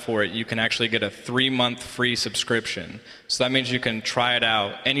signed up for it, you can actually get a 3-month free subscription. So that means you can try it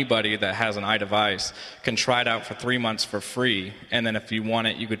out. Anybody that has an iDevice can try it out for 3 months for free, and then if you want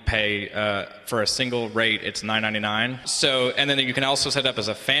it, you could pay for a single rate. It's $9.99. So, and then you can also set up as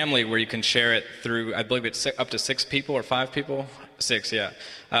a family where you can share it through. I believe it's up to 6 people or 5 people. 6, yeah,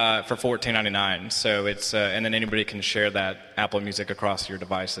 for $14.99. So it's and then anybody can share that Apple Music across your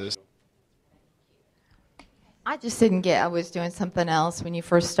devices. I just didn't get. I was doing something else when you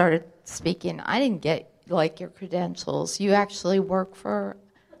first started speaking. I didn't get like your credentials. You actually work for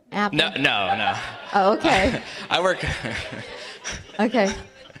Apple? No. Oh, okay. I work. Okay.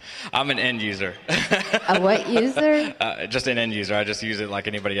 I'm an end user. A what user? Just an end user. I just use it like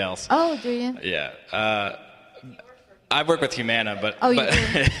anybody else. Oh, do you? Yeah. I work with Humana, but oh, you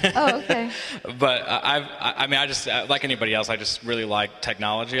do? Oh, okay. But I mean, I just like anybody else. I just really like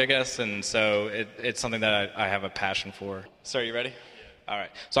technology, I guess, and so it's something that I have a passion for. So, are you ready? All right.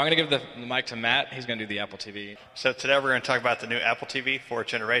 So I'm going to give the mic to Matt. He's going to do the Apple TV. So today we're going to talk about the new Apple TV 4th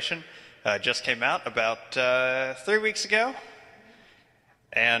generation. Just came out about 3 weeks ago,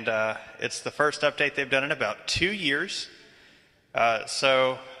 and it's the first update they've done in about 2 years.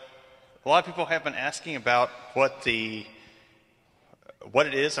 So a lot of people have been asking about what it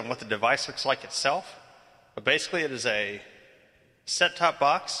is and what the device looks like itself. But basically it is a set-top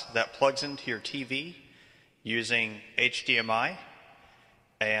box that plugs into your TV using HDMI.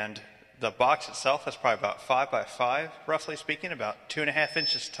 And the box itself is probably about 5 by 5, roughly speaking, about 2.5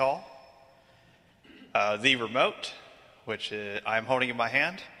 inches tall. The remote, which I'm holding in my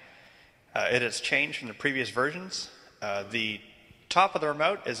hand, it has changed from the previous versions. The top of the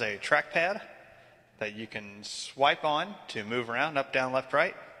remote is a trackpad that you can swipe on to move around, up, down, left,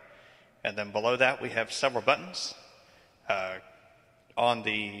 right. And then below that we have several buttons. On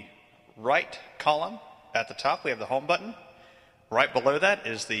the right column at the top we have the home button. Right below that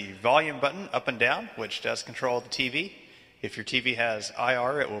is the volume button, up and down, which does control the TV. If your TV has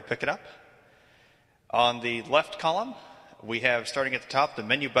IR, it will pick it up. On the left column we have, starting at the top, the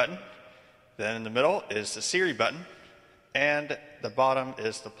menu button. Then in the middle is the Siri button. And the bottom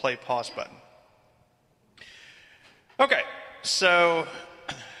is the play pause button. Okay, so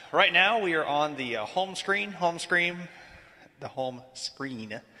right now we are on the home screen. The home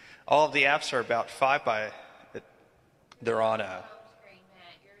screen. All of the apps are about 5 by. They're on a.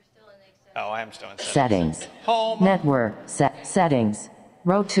 Oh, I am still in settings. Home. Network. Settings.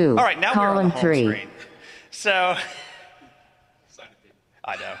 Row 2. All right, now column we're on the home 3. Screen. So.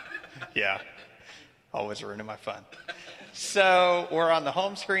 I know. Yeah. Always ruining my fun. So we're on the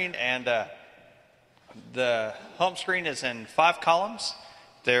home screen, and the home screen is in 5 columns.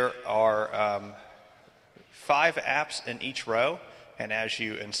 There are 5 apps in each row, and as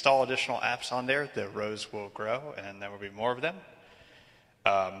you install additional apps on there, the rows will grow, and there will be more of them.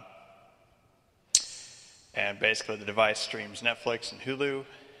 And basically the device streams Netflix and Hulu,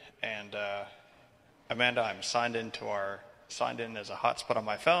 and Amanda, I'm signed in as a hotspot on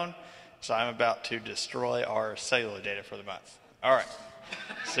my phone. So I'm about to destroy our cellular data for the month. All right,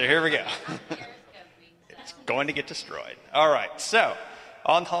 so here we go. It's going to get destroyed. All right, so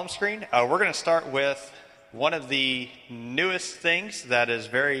on the home screen, we're going to start with one of the newest things that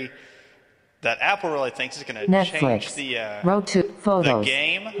Apple really thinks is going to change the Row 2 photos. The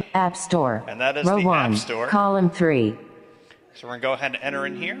game. App Store. And that is Row the 1, App Store. column 3. So we're going to go ahead and enter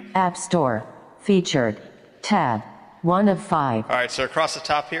in here. App Store. Featured. Tab. 1 of 5. All right, so across the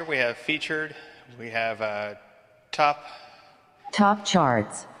top here we have featured. We have top. Top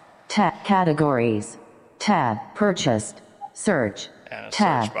charts. Tab categories. Tab purchased. Search. And a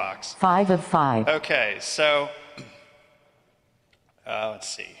tab. search box. 5 of 5. Okay, so let's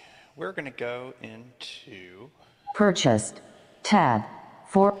see. We're going to go into Purchased. Tab.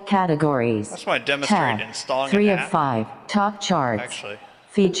 4 categories. I just want to demonstrate tab. installing 3 an of app. 5. Top charts. Actually,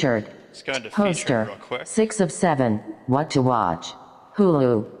 Featured. let's go into Poster. featured real quick. 6 of 7. What to watch.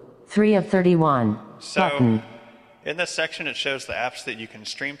 Hulu. 3 of 31. So Button. in this section it shows the apps that you can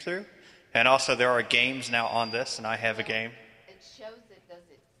stream through, and also there are games now on this, and I have a game. It shows it. Does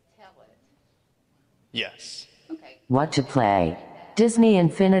it tell it? Yes. Okay. What to play. Disney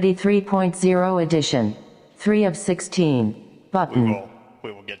Infinity 3.0 edition. 3 of 16. Button.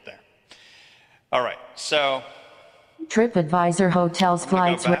 We will get there. All right, so TripAdvisor hotels I'm gonna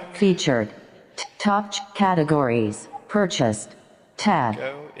flights go back. featured. Top categories. Purchased. Tab.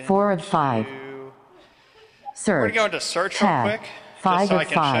 Go 4 of 5. into- Search. We're going to go into search real Tab. quick, 5 just so I of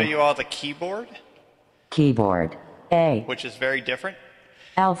can 5. show you all the keyboard, Keyboard. A. which is very different.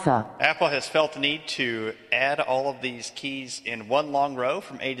 Alpha. Apple has felt the need to add all of these keys in one long row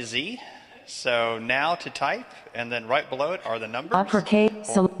from A to Z. So now to type, and then right below it are the numbers.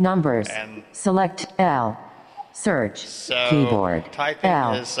 Uppercase. Numbers. And Select L. Search. so Keyboard. typing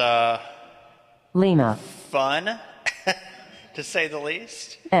L. is Lima. fun, to say the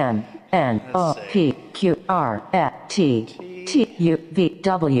least. M. N. O. P. Q. R. S. T. T. U. V.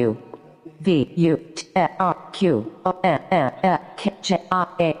 W. V. U. T. R. Q. O. N. N. N. K. J. I.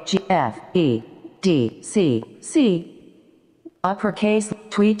 A. G. F. E. D. C. C. Uppercase.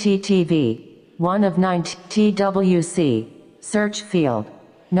 TTV. 1 of 9. TWC. Search field.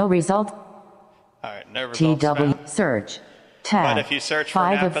 No result. All right, no results TW. found. Search. Tab. But if you search for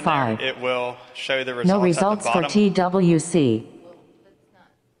an 5 app of in 5. there, it will show you the results No at results the for bottom. TWC.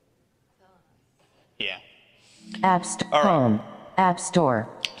 Yeah. App Store. All right. Home. App Store.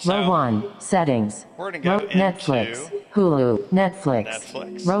 So, Row 1. Settings. we're gonna go Row Netflix. into Hulu. Netflix.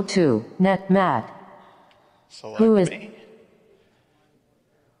 Netflix. Row 2. NetMat. Select Who is- me.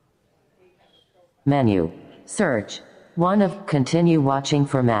 Menu. Search. 1 of continue watching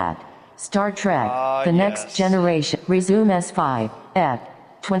for Matt. Star Trek. The Next yes. Generation. Resume S5.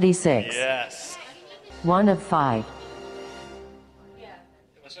 At 26. Yes. 1 of 5.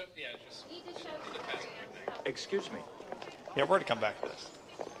 Excuse me. Yeah, we're to come back to this.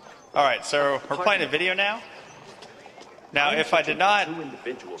 All right, so we're playing a video now. Now, if I did not,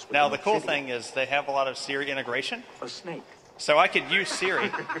 now the cool thing is they have a lot of Siri integration. A snake. So I could use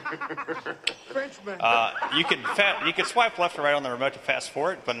Siri. You could swipe left or right on the remote to fast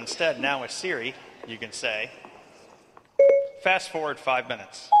forward, but instead now with Siri, you can say, fast forward 5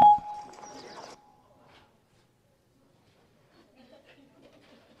 minutes.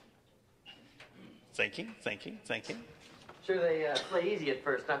 Thinking. Sure, they play easy at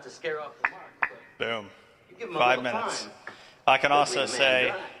first, not to scare off the mark. But Boom. you give 'em a 5 little minutes. time. I can also Hopefully the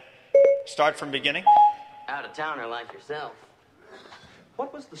man say, does. start from beginning. Out of towner like yourself.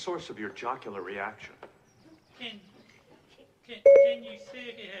 What was the source of your jocular reaction? Can you see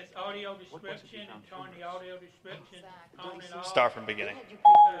if it has audio description and turn the audio description on and off? Start from beginning.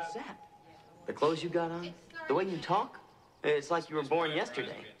 The clothes you got on, the way you talk, it's like you were born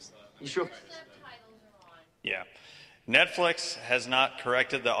yesterday. You sure? Yeah. Netflix has not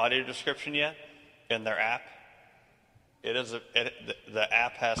corrected the audio description yet in their app. The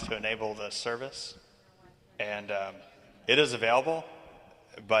app has to enable the service, and it is available,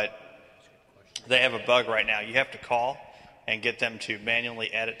 but they have a bug right now. You have to call and get them to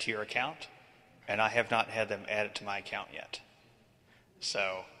manually add it to your account, and I have not had them add it to my account yet.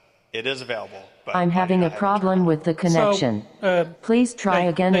 So it is available. But I'm having a problem with the connection. Please try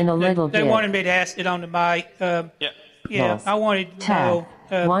again in a little bit. They wanted me to ask it on the mic. Yeah. Yes. I wanted to Tab.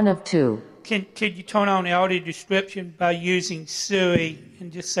 know. 1 of 2. Could you turn on the audio description by using Siri and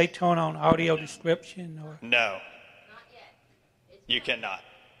just say turn on audio description? Or No. You cannot.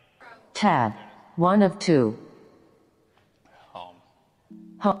 Tab. 1 of 2.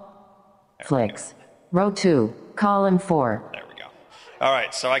 Home. Flicks. Row 2. Column 4. There we go. All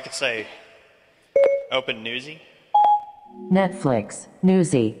right, so I could say open Newsy. Netflix.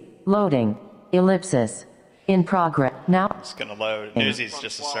 Newsy. Loading. Ellipsis. In progress. Now. It's going to load. Newsy is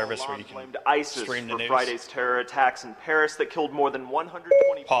just a service where you can ISIS stream the for news. Friday's terror attacks in Paris that killed more than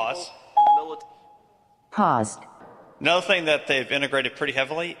 120 Pause. people. Paused. Another thing that they've integrated pretty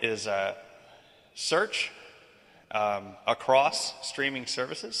heavily is search across streaming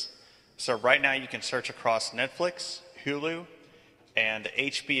services. So right now you can search across Netflix, Hulu, and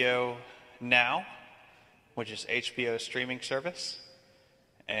HBO Now, which is HBO's streaming service.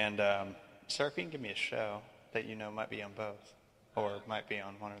 And sir, if you can give me a show that you know might be on both, or might be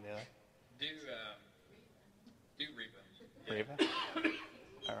on one or the other. Do Reba. Reba?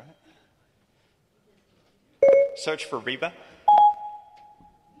 All right. Search for Reba.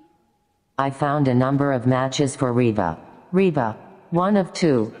 I found a number of matches for Reba. Reba. 1 of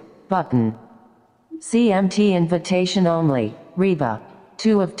 2. Button. CMT invitation only. Reba.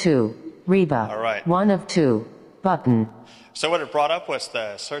 2 of 2. Reba. All right. 1 of 2. Button. So what it brought up was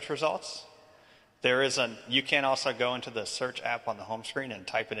the search results. You can also go into the search app on the home screen and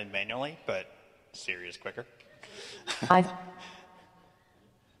type it in manually, but Siri is quicker. I've So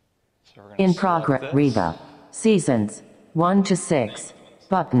we're gonna in select progress. this. Reba. Seasons. 1 to 6.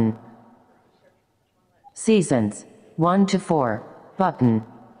 Button. Seasons. 1 to 4. Button.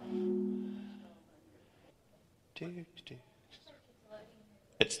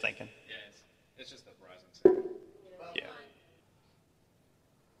 It's thinking. It's just the Verizon. Yeah.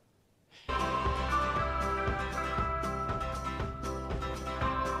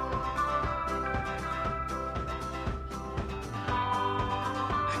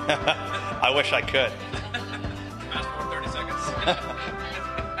 I wish I could. Fast forward 30 seconds.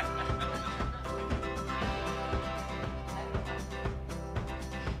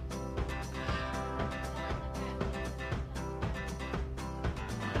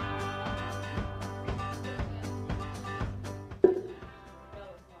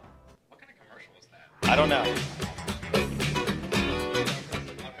 I don't know.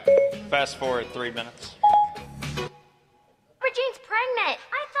 Fast forward 3 minutes. Regine's pregnant.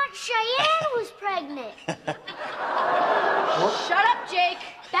 I thought Cheyenne was pregnant. Shut up, Jake.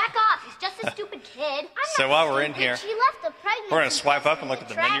 Back off. He's just a stupid kid. So while we're in here, She left the pregnancy. we're going to swipe up and look at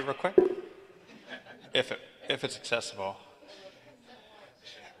the menu real quick, if it's accessible.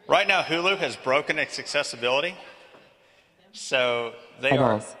 Right now, Hulu has broken its accessibility, so they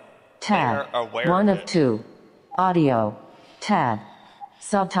are Titles. Tab. aware 1 of of it. 2. Audio. Tab.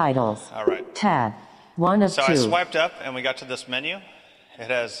 Subtitles. All right. Tab. 1 of So 2. I swiped up and we got to this menu. It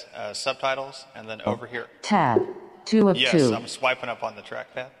has subtitles, and then over here. Tab. 2 of Yes, 2. I'm swiping up on the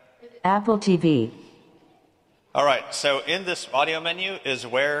trackpad. Apple TV. All right, so in this audio menu is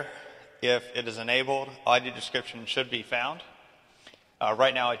where, if it is enabled, audio description should be found.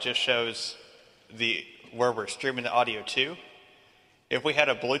 Right now it just shows where we're streaming the audio to. If we had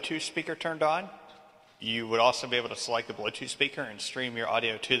a Bluetooth speaker turned on, you would also be able to select the Bluetooth speaker and stream your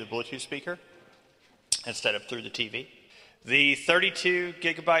audio to the Bluetooth speaker instead of through the TV. The 32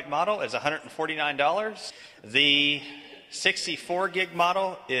 gigabyte model is $149. The 64 gig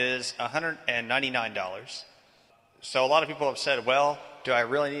model is $199. So a lot of people have said, well, do I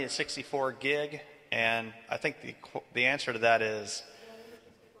really need a 64 gig? And I think the answer to that is,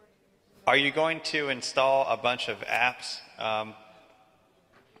 are you going to install a bunch of apps?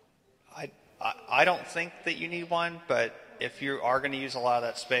 I don't think that you need one, but if you are going to use a lot of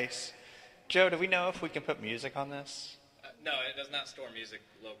that space, Joe, do we know if we can put music on this? No, it does not store music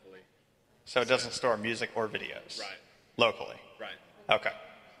locally. So it doesn't store music or videos? Right. Locally? Right. Okay.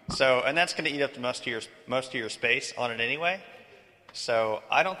 So, and that's going to eat up most of your space on it anyway. So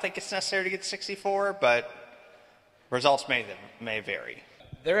I don't think it's necessary to get 64, but results may vary.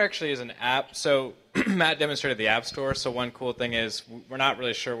 There actually is an app. So Matt demonstrated the App Store. So one cool thing is we're not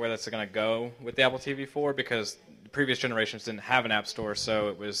really sure where that's going to go with the Apple TV 4 because the previous generations didn't have an App Store, so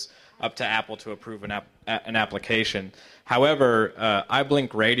it was up to Apple to approve an application. However,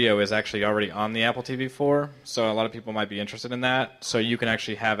 iBlink Radio is actually already on the Apple TV 4, so a lot of people might be interested in that. So you can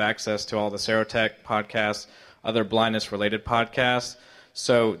actually have access to all the Serotech podcasts, other blindness-related podcasts.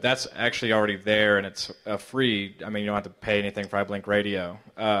 So that's actually already there, and it's free. I mean, you don't have to pay anything for iBlink Radio.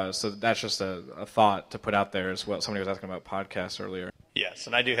 So that's just a thought to put out there as well. Somebody was asking about podcasts earlier. Yes,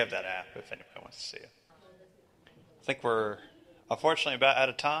 and I do have that app if anybody wants to see it. I think we're unfortunately about out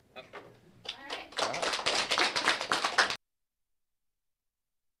of time.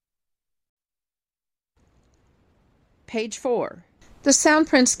 Page 4. The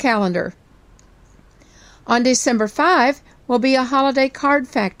Soundprints Calendar. On December 5 will be a holiday card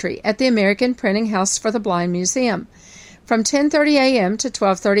factory at the American Printing House for the Blind Museum from 10:30 a.m. to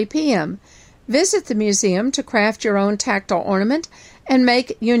 12:30 p.m. Visit the museum to craft your own tactile ornament and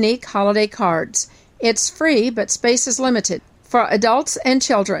make unique holiday cards. It's free, but space is limited. For adults and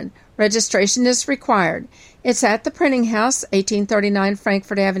children, registration is required. It's at the Printing House, 1839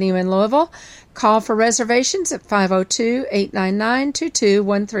 Frankfort Avenue in Louisville. Call for reservations at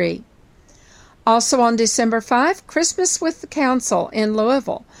 502-899-2213. Also on December 5, Christmas with the Council in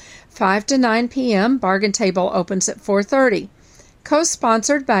Louisville. 5 to 9 p.m., Bargain Table opens at 4:30.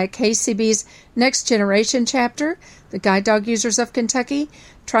 Co-sponsored by KCB's Next Generation Chapter, the Guide Dog Users of Kentucky,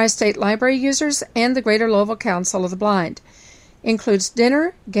 Tri-State Library Users, and the Greater Louisville Council of the Blind. Includes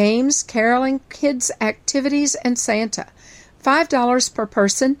dinner, games, caroling, kids' activities, and Santa. $5 per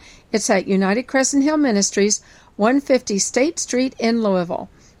person. It's at United Crescent Hill Ministries, 150 State Street in Louisville.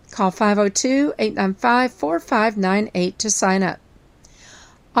 Call 502-895-4598 to sign up.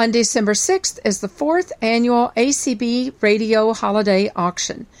 On December 6th is the 4th annual ACB Radio Holiday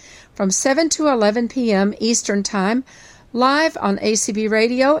Auction. From 7 to 11 p.m. Eastern Time, live on ACB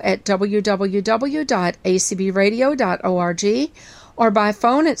Radio at www.acbradio.org or by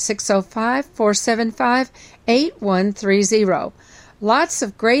phone at 605-475-8130. Lots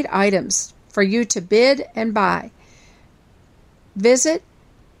of great items for you to bid and buy. Visit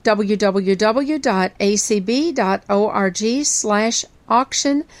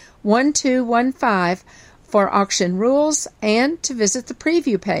www.acb.org/auction1215 for auction rules and to visit the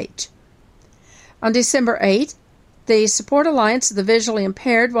preview page. On December 8th, the Support Alliance of the Visually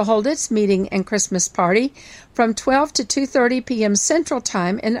Impaired will hold its meeting and Christmas party from 12 to 2:30 p.m. Central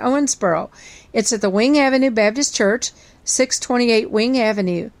Time in Owensboro. It's at the Wing Avenue Baptist Church, 628 Wing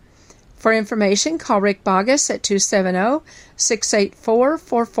Avenue. For information, call Rick Bogus at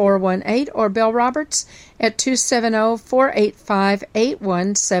 270-684-4418 or Bill Roberts at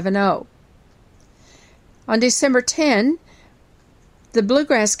 270-485-8170. On December 10, the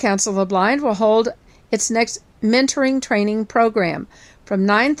Bluegrass Council of the Blind will hold its next mentoring training program from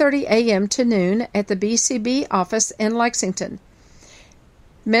 9:30 a.m. to noon at the BCB office in Lexington.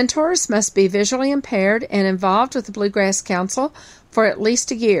 Mentors must be visually impaired and involved with the Bluegrass Council for at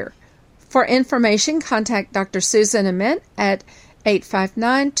least a year. For information, contact Dr. Susan Ament at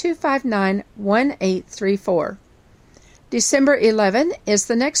 859-259-1834. December 11 is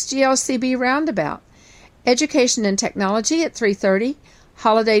the next GLCB Roundabout. Education and Technology at 3:30,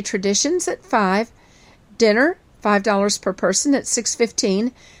 Holiday Traditions at 5, Dinner, $5 per person at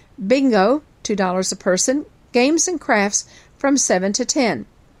 6:15, Bingo, $2 a person, Games and Crafts from 7 to 10.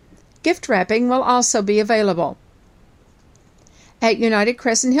 Gift wrapping will also be available at United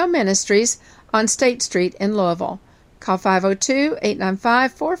Crescent Hill Ministries on State Street in Louisville. Call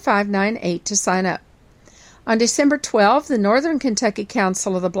 502-895-4598 to sign up. On December 12, the Northern Kentucky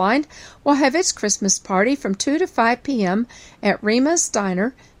Council of the Blind will have its Christmas party from 2 to 5 p.m. at Rima's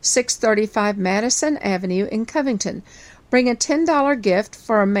Diner, 635 Madison Avenue in Covington. Bring a $10 gift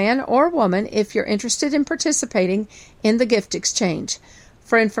for a man or woman if you're interested in participating in the gift exchange.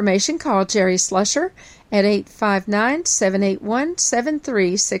 For information, call Jerry Slusher at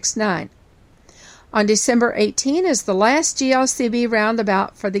 859-781-7369. On December 18 is the last GLCB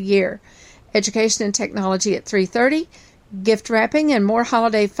Roundabout for the year. Education and Technology at 3:30, gift wrapping and more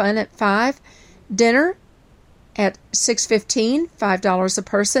holiday fun at 5, dinner at 6:15, $5 a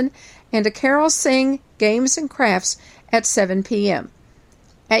person, and a carol sing, games and crafts at 7 p.m.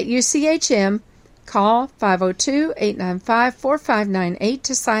 At UCHM, call 502-895-4598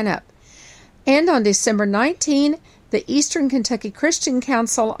 to sign up. And on December 19, the Eastern Kentucky Christian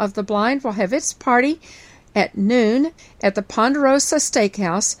Council of the Blind will have its party at noon at the Ponderosa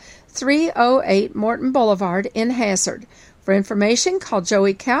Steakhouse, 308 Morton Boulevard in Hazard. For information, call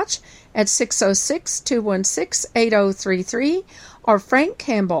Joey Couch at 606-216-8033 or Frank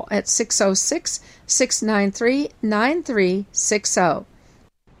Campbell at 606-693-9360.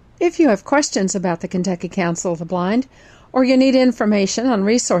 If you have questions about the Kentucky Council of the Blind, or you need information on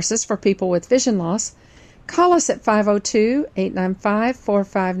resources for people with vision loss, call us at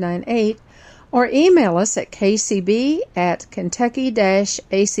 502-895-4598 or email us at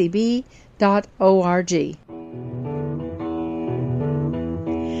kcb@kentucky-acb.org.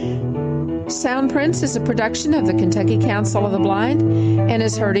 Soundprints is a production of the Kentucky Council of the Blind and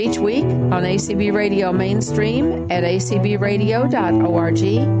is heard each week on ACB Radio Mainstream at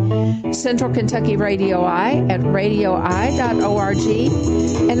acbradio.org, Central Kentucky Radio I at radioi.org,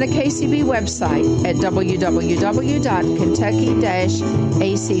 and the KCB website at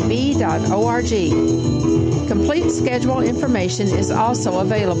www.kentucky-acb.org. Complete schedule information is also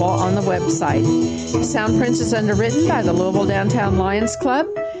available on the website. Soundprints is underwritten by the Louisville Downtown Lions Club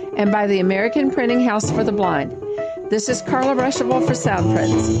and by the American Printing House for the Blind. This is Carla Ruschival for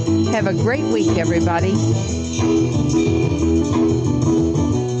Soundprints. Have a great week, everybody.